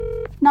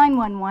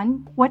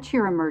911, what's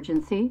your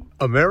emergency?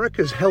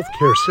 America's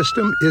healthcare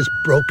system is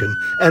broken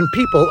and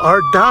people are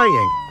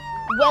dying.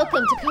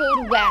 Welcome to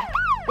Code WACK,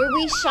 where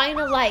we shine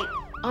a light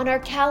on our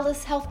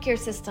callous healthcare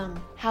system,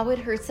 how it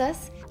hurts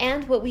us,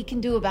 and what we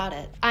can do about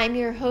it. I'm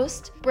your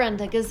host,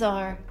 Brenda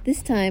Gazzar.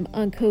 This time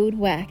on Code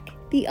WACK.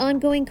 The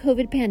ongoing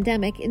COVID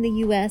pandemic in the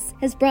U.S.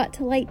 has brought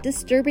to light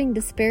disturbing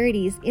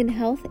disparities in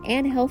health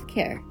and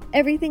healthcare.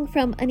 Everything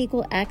from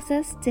unequal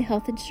access to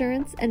health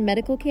insurance and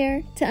medical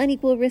care to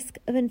unequal risk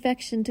of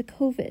infection to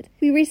COVID.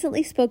 We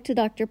recently spoke to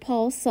Dr.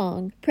 Paul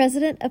Song,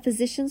 president of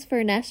Physicians for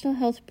a National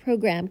Health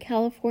Program,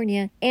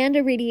 California, and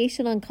a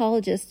radiation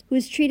oncologist who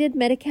has treated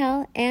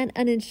Medi-Cal and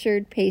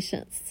uninsured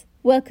patients.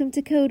 Welcome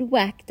to Code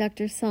WACK,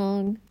 Dr.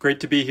 Song. Great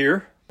to be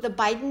here. The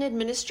Biden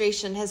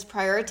administration has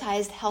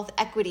prioritized health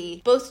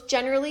equity, both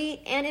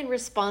generally and in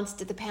response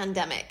to the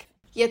pandemic.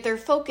 Yet their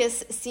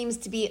focus seems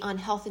to be on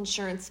health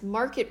insurance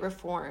market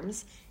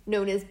reforms,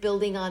 known as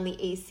building on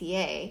the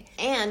ACA,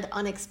 and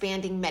on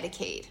expanding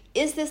Medicaid.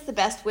 Is this the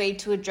best way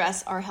to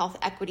address our health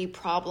equity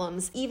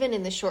problems, even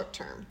in the short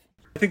term?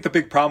 I think the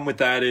big problem with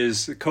that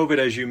is COVID,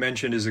 as you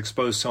mentioned, is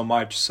exposed so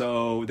much.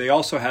 So they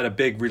also had a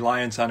big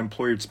reliance on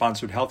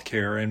employer-sponsored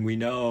healthcare. And we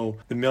know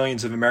the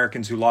millions of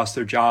Americans who lost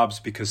their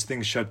jobs because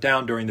things shut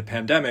down during the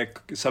pandemic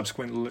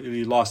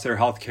subsequently lost their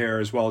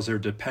healthcare as well as their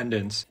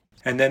dependents.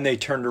 And then they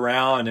turned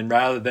around and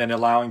rather than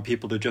allowing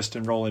people to just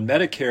enroll in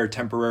Medicare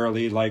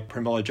temporarily like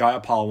Pramila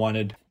Jayapal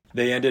wanted,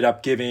 they ended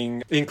up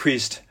giving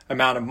increased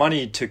amount of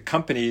money to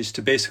companies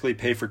to basically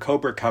pay for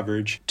COBRA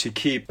coverage to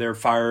keep their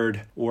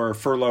fired or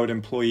furloughed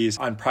employees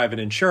on private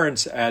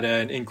insurance at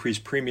an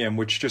increased premium,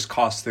 which just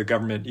costs the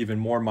government even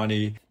more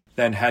money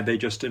than had they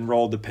just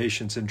enrolled the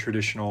patients in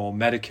traditional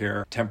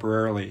Medicare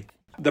temporarily.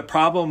 The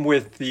problem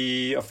with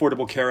the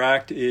Affordable Care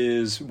Act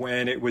is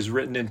when it was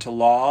written into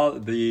law,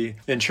 the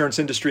insurance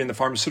industry and the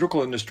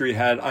pharmaceutical industry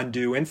had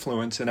undue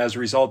influence, and as a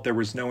result, there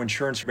was no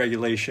insurance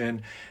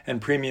regulation and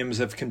premiums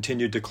have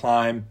continued to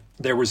climb.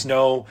 There was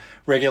no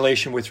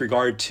regulation with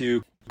regard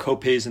to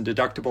copays and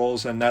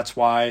deductibles, and that's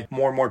why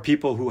more and more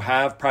people who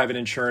have private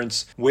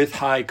insurance with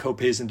high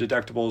copays and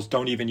deductibles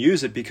don't even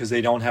use it because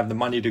they don't have the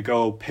money to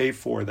go pay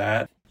for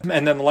that.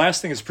 And then the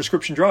last thing is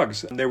prescription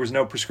drugs. There was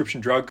no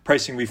prescription drug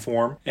pricing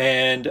reform.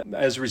 And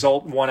as a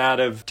result, 1 out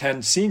of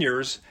 10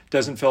 seniors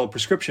doesn't fill a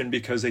prescription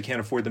because they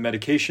can't afford the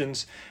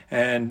medications.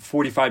 And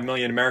 45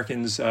 million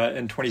Americans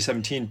in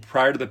 2017,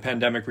 prior to the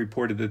pandemic,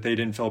 reported that they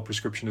didn't fill a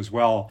prescription as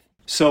well.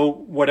 So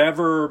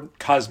whatever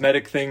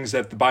cosmetic things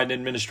that the Biden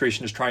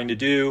administration is trying to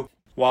do,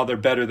 while they're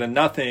better than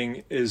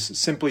nothing, is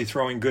simply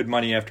throwing good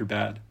money after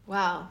bad.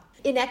 Wow.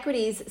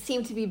 Inequities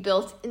seem to be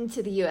built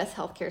into the U.S.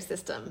 healthcare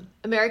system.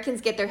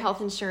 Americans get their health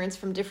insurance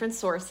from different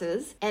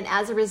sources, and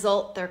as a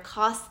result, their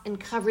costs and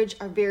coverage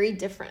are very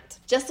different.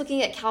 Just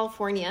looking at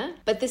California,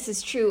 but this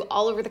is true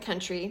all over the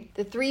country,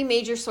 the 3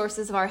 major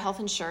sources of our health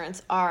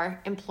insurance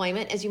are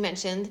employment, as you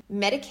mentioned,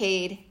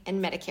 Medicaid,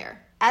 and Medicare.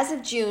 As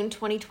of June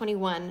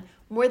 2021,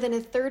 more than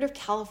a third of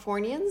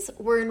Californians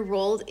were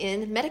enrolled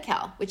in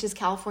Medi-Cal, which is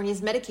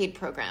California's Medicaid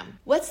program.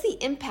 What's the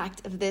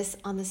impact of this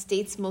on the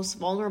state's most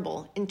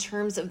vulnerable in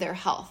terms of their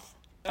health?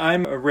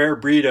 I'm a rare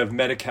breed of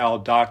Medi-Cal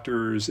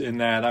doctors in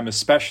that I'm a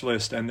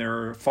specialist, and there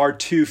are far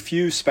too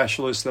few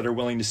specialists that are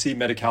willing to see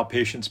Medi-Cal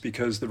patients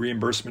because the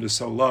reimbursement is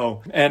so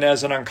low. And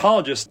as an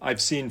oncologist,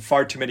 I've seen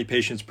far too many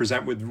patients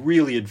present with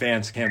really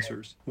advanced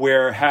cancers,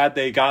 where had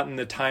they gotten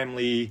the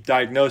timely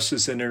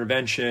diagnosis and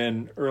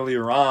intervention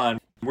earlier on,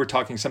 we're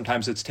talking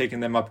sometimes it's taken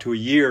them up to a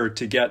year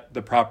to get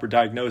the proper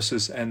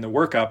diagnosis and the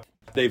workup.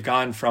 They've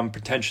gone from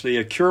potentially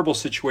a curable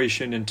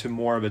situation into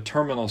more of a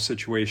terminal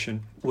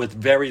situation with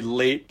very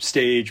late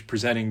stage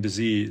presenting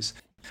disease.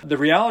 The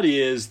reality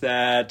is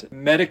that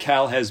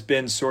Medi-Cal has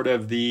been sort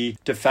of the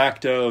de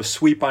facto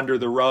sweep under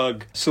the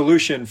rug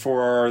solution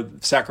for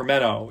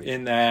Sacramento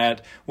in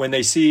that when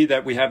they see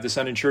that we have this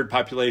uninsured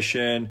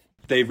population,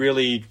 they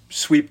really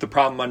sweep the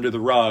problem under the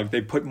rug.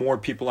 They put more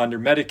people under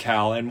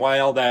Medi-Cal. And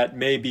while that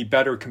may be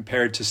better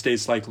compared to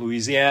states like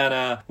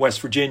Louisiana,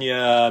 West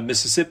Virginia,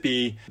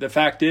 Mississippi, the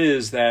fact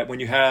is that when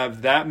you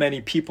have that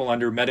many people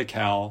under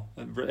Medi-Cal,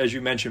 as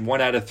you mentioned,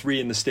 1 out of 3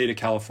 in the state of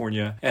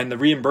California, and the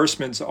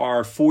reimbursements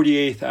are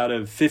 48th out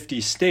of 50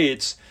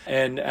 states,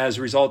 and as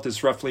a result,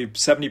 it's roughly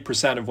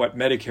 70% of what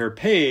Medicare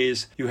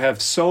pays, you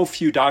have so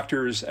few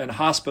doctors and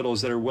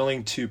hospitals that are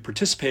willing to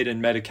participate in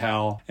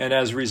Medi-Cal. And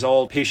as a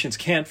result, patients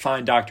can't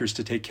find doctors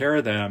to take care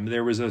of them.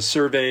 There was a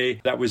survey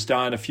that was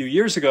done a few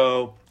years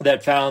ago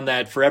that found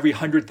that for every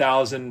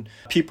 100,000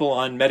 people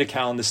on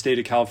Medi-Cal in the state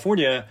of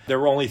California, there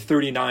were only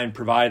 39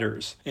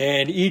 providers.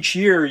 And each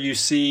year you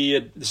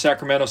see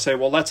Sacramento say,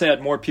 well, let's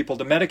add more people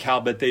to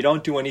Medi-Cal, but they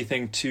don't do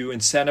anything to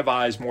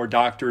incentivize more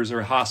doctors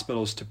or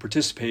hospitals to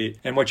participate.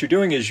 And what you're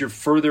doing is you're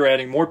further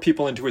adding more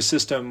people into a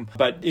system,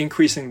 but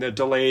increasing the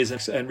delays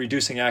and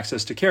reducing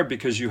access to care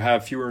because you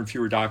have fewer and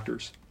fewer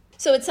doctors.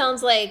 So it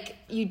sounds like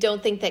you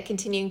don't think that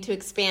continuing to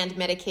expand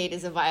Medicaid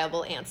is a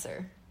viable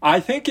answer. I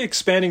think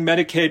expanding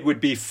Medicaid would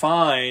be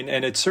fine,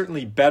 and it's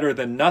certainly better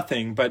than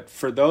nothing. But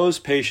for those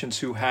patients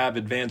who have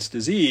advanced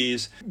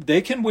disease,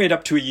 they can wait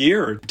up to a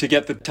year to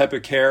get the type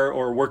of care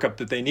or workup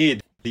that they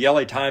need. The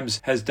LA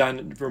Times has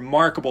done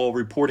remarkable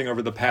reporting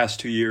over the past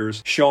 2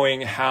 years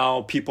showing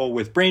how people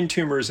with brain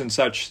tumors and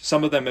such,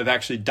 some of them have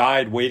actually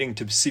died waiting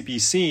to be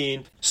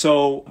seen.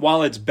 So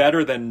while it's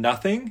better than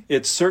nothing,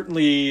 it's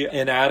certainly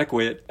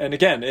inadequate. And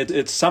again,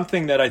 it's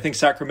something that I think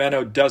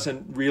Sacramento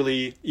doesn't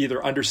really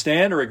either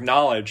understand or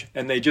acknowledge.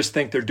 And they just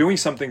think they're doing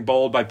something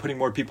bold by putting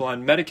more people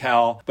on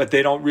Medi-Cal, but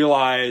they don't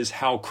realize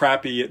how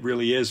crappy it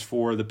really is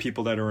for the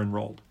people that are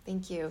enrolled.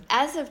 Thank you.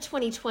 As of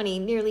 2020,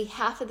 nearly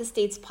half of the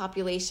state's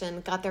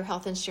population got their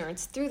health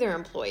insurance through their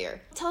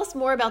employer. Tell us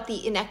more about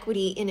the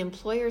inequity in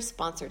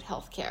employer-sponsored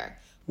health care.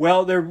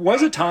 Well, there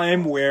was a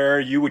time where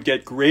you would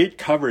get great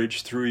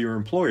coverage through your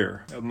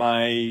employer.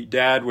 My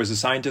dad was a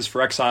scientist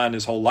for Exxon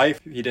his whole life.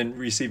 He didn't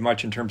receive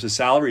much in terms of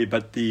salary,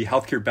 but the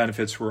healthcare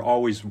benefits were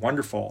always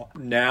wonderful.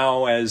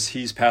 Now, as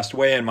he's passed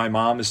away and my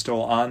mom is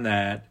still on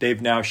that,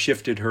 they've now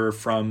shifted her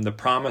from the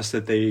promise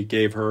that they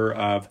gave her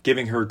of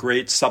giving her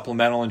great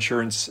supplemental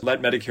insurance,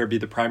 let Medicare be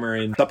the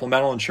primary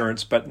supplemental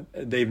insurance, but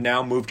they've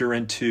now moved her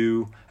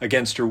into,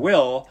 against her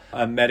will,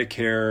 a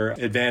Medicare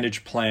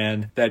Advantage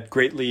plan that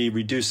greatly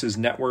reduces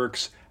networks,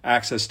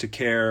 access to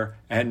care,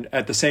 and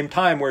at the same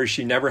time, where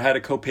she never had a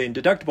copay and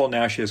deductible,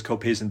 now she has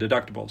copays and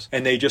deductibles.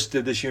 And they just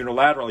did this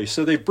unilaterally.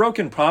 So they've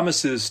broken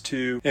promises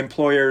to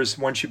employers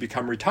once you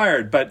become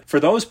retired. But for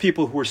those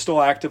people who are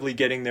still actively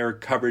getting their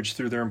coverage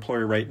through their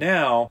employer right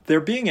now, they're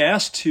being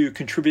asked to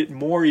contribute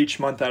more each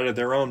month out of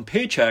their own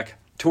paycheck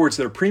towards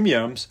their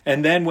premiums.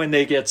 And then when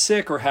they get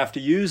sick or have to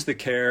use the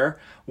care,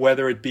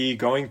 whether it be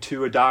going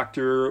to a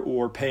doctor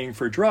or paying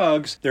for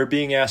drugs, they're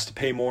being asked to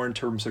pay more in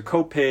terms of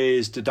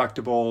copays,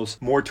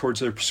 deductibles, more towards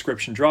their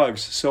prescription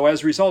drugs. So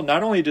as a result,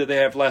 not only do they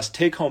have less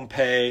take-home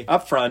pay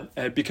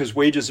upfront because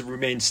wages have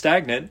remained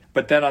stagnant,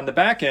 but then on the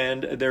back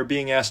end, they're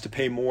being asked to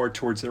pay more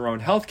towards their own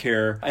health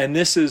care. And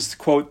this is,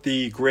 quote,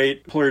 the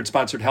great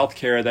employer-sponsored health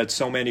care that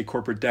so many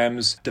corporate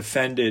Dems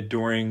defended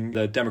during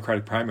the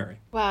Democratic primary.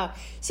 Wow.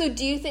 So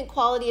do you think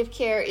quality of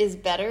care is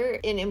better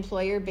in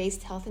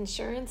employer-based health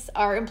insurance?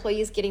 Are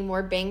employees getting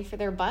more bang for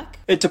their buck?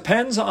 It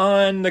depends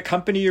on the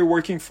company you're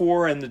working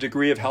for and the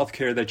degree of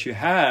healthcare that you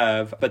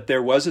have. But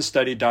there was a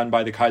study done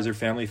by the Kaiser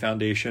Family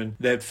Foundation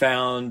that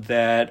found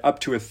that up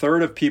to a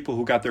third of people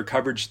who got their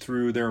coverage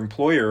through their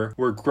employer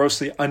were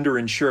grossly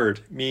underinsured,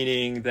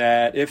 meaning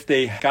that if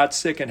they got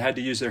sick and had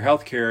to use their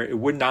healthcare, it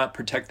would not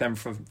protect them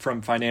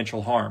from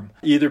financial harm,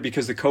 either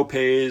because the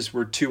copays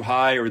were too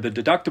high or the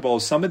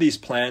deductibles. Some of these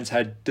plans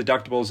had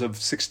deductibles of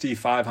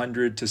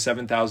 $6,500 to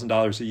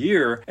 $7,000 a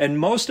year, and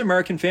most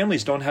American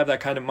families don't have that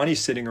kind of money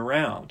sitting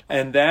around.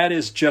 And that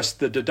is just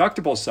the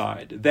deductible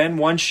side. Then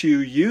once you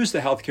use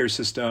the healthcare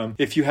system,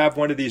 if you have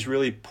one of these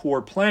really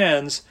poor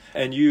plans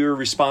and you're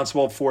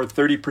responsible for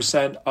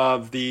 30%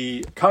 of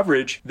the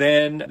coverage,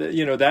 then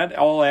that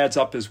all adds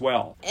up as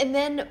well. And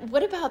then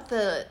what about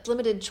the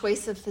limited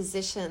choice of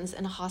physicians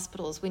and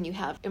hospitals when you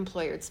have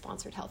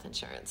employer-sponsored health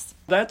insurance?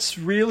 That's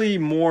really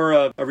more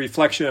of a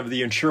reflection of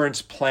the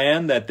insurance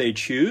plan that they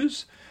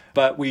choose.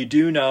 But we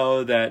do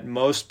know that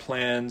most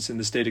plans in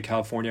the state of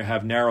California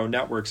have narrow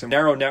networks. And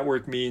narrow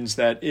network means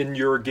that in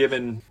your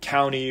given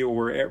county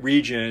or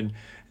region,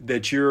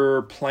 that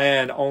your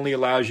plan only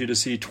allows you to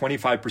see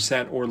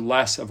 25% or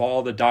less of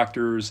all the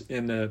doctors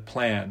in the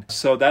plan.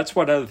 So that's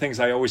one of the things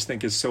I always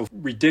think is so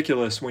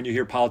ridiculous when you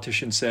hear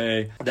politicians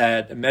say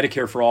that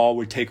Medicare for all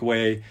would take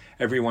away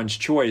everyone's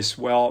choice.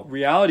 Well,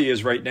 reality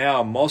is right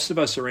now, most of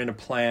us are in a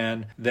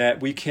plan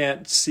that we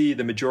can't see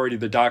the majority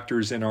of the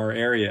doctors in our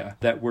area,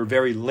 that we're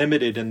very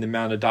limited in the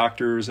amount of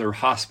doctors or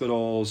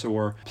hospitals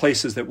or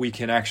places that we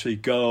can actually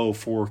go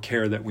for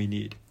care that we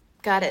need.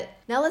 Got it.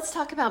 Now let's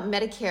talk about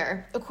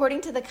Medicare. According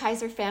to the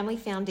Kaiser Family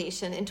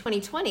Foundation, in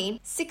 2020,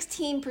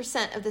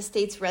 16% of the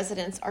state's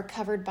residents are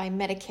covered by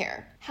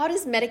Medicare. How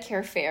does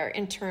Medicare fare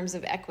in terms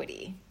of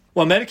equity?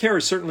 Well, Medicare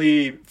is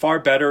certainly far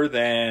better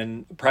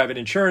than private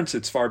insurance.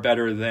 It's far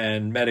better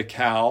than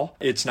Medi-Cal.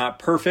 It's not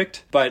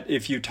perfect, but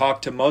if you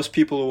talk to most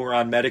people who are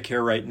on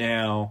Medicare right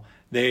now,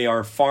 they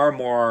are far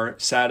more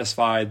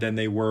satisfied than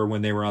they were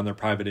when they were on their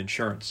private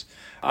insurance.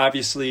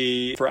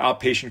 Obviously, for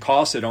outpatient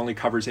costs, it only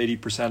covers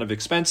 80% of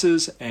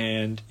expenses.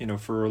 And,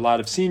 for a lot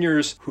of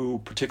seniors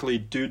who particularly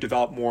do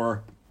develop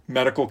more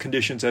medical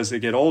conditions as they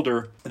get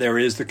older, there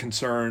is the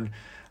concern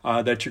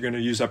that you're going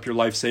to use up your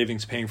life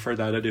savings paying for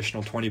that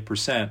additional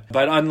 20%.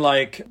 But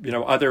unlike,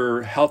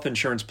 other health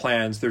insurance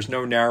plans, there's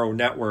no narrow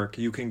network.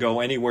 You can go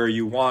anywhere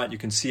you want. You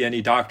can see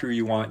any doctor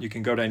you want. You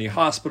can go to any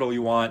hospital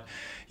you want.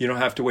 You don't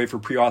have to wait for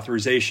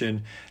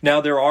pre-authorization.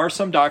 Now, there are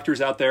some doctors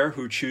out there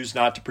who choose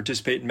not to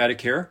participate in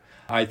Medicare.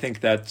 I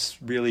think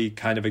that's really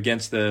kind of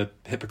against the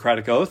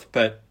Hippocratic Oath,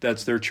 but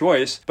that's their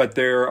choice. But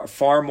there are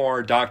far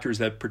more doctors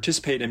that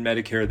participate in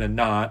Medicare than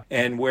not.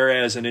 And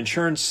whereas an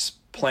insurance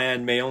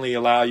plan may only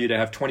allow you to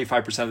have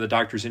 25% of the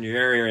doctors in your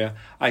area,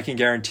 I can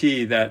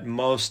guarantee that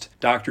most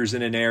doctors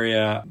in an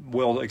area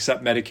will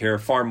accept Medicare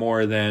far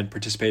more than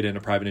participate in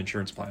a private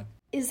insurance plan.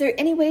 Is there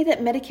any way that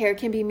Medicare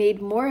can be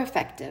made more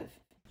effective?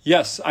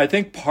 Yes, I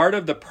think part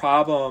of the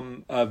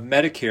problem of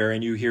Medicare,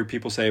 and you hear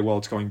people say, well,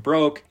 it's going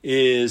broke,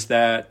 is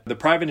that the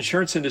private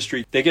insurance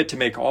industry, they get to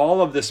make all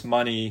of this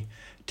money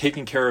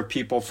taking care of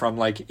people from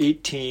like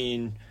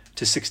 18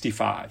 to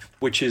 65,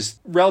 which is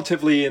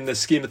relatively, in the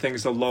scheme of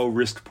things, a low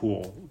risk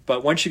pool.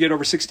 But once you get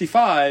over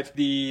 65,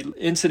 the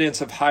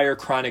incidence of higher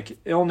chronic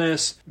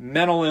illness,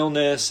 mental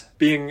illness,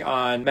 being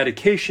on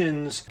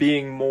medications,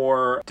 being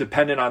more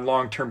dependent on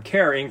long-term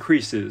care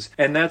increases.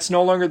 And that's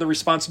no longer the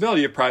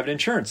responsibility of private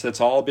insurance.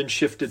 That's all been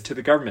shifted to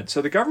the government.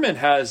 So the government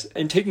has,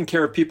 in taking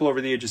care of people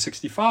over the age of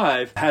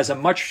 65, has a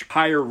much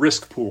higher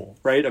risk pool,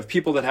 right, of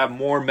people that have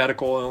more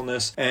medical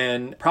illness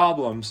and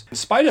problems. In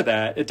spite of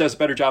that, it does a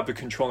better job of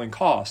controlling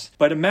costs.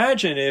 But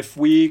imagine if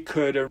we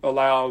could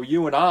allow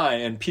you and I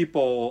and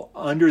people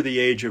under the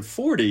age of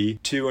 40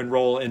 to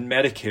enroll in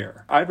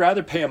Medicare. I'd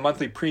rather pay a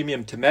monthly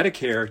premium to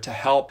Medicare to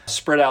help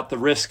spread out the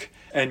risk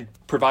and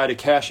provide a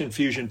cash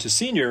infusion to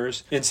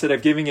seniors instead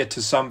of giving it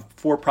to some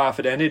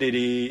for-profit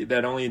entity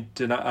that only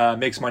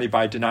makes money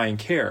by denying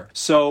care.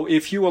 So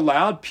if you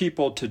allowed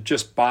people to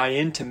just buy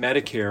into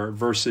Medicare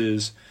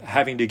versus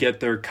having to get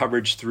their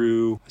coverage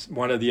through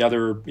one of the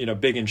other,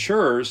 big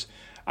insurers,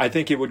 I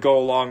think it would go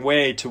a long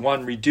way to,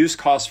 one, reduce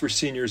costs for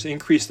seniors,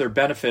 increase their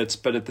benefits,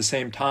 but at the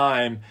same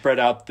time, spread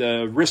out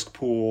the risk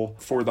pool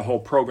for the whole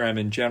program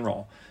in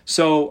general.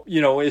 So,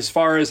 as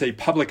far as a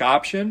public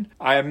option,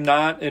 I am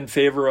not in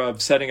favor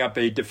of setting up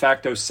a de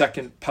facto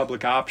second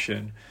public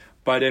option.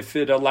 But if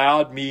it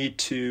allowed me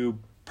to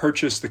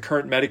purchase the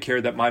current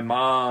Medicare that my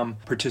mom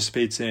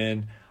participates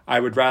in,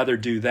 I would rather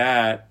do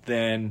that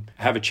than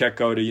have a check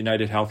go to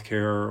United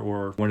Healthcare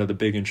or one of the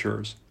big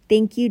insurers.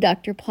 Thank you,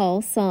 Dr.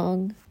 Paul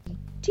Song.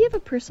 Do you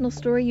have a personal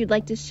story you'd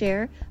like to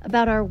share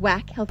about our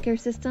WAC healthcare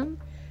system?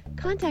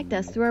 Contact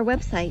us through our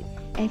website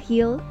at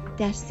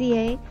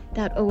heal-ca.org.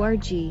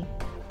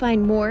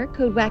 Find more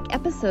Code WAC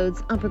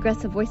episodes on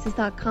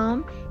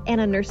progressivevoices.com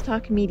and on Nurse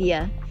Talk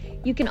Media.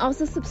 You can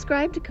also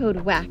subscribe to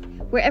Code WAC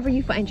wherever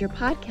you find your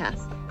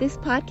podcasts. This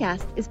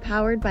podcast is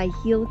powered by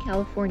Heal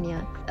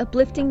California,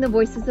 uplifting the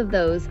voices of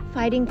those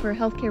fighting for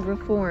healthcare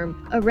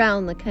reform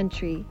around the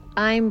country.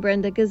 I'm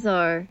Brenda Gazzar.